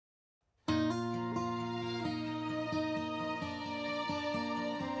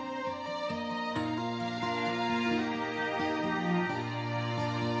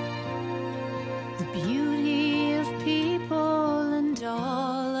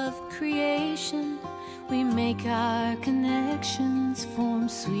creation, we make our connections, form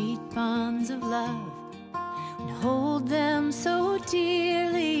sweet bonds of love, and hold them so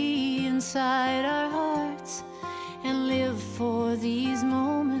dearly inside our hearts, and live for these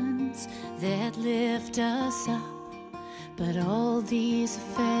moments that lift us up. But all these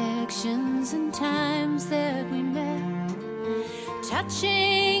affections and times that we met,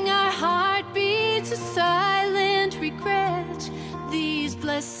 touching our heartbeats, a silent regret. These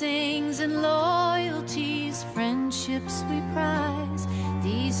blessings and loyalties, friendships we prize,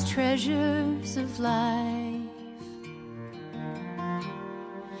 these treasures of life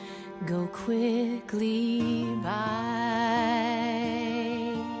go quickly by.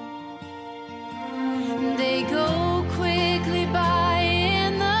 They go quickly by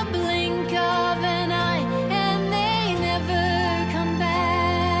in the blink of an eye, and they never come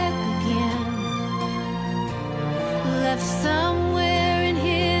back again. Left somewhere in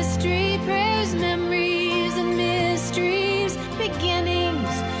history, prayers, memories, and mysteries,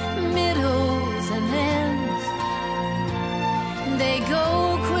 beginnings, middles, and ends. They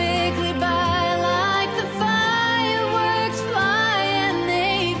go quickly by like the fireworks fly, and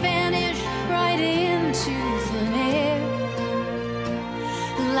they vanish right into thin air.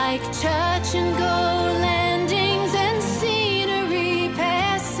 Like touch and go landings and scenery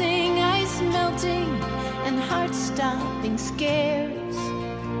passing, ice melting and heart-stopping scares.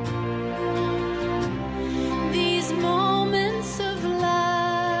 These moments of life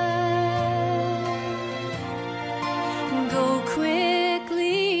go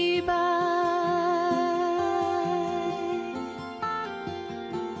quickly by.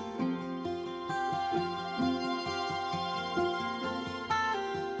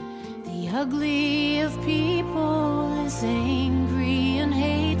 The ugly of people is angry and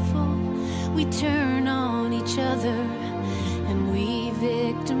hateful. We turn on each other and we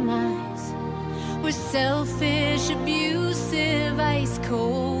victimize. We're selfish, abusive, ice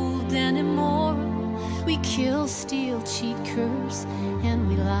cold and immoral. We kill, steal, cheat, curse, and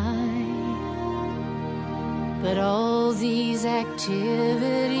we lie. But all these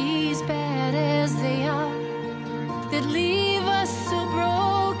activities, bad as they are, that leave us so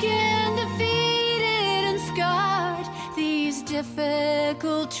broken, defeated, and scarred. These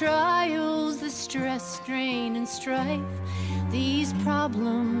difficult trials, the stress, strain, and strife, these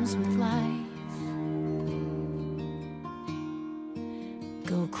problems with life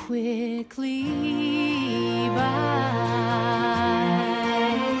go quickly by.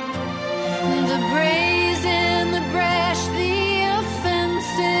 The brazen, the brash, the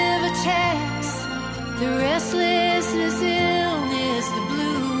offensive attacks, the restlessness, illness, the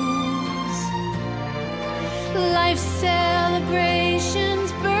blues. Life says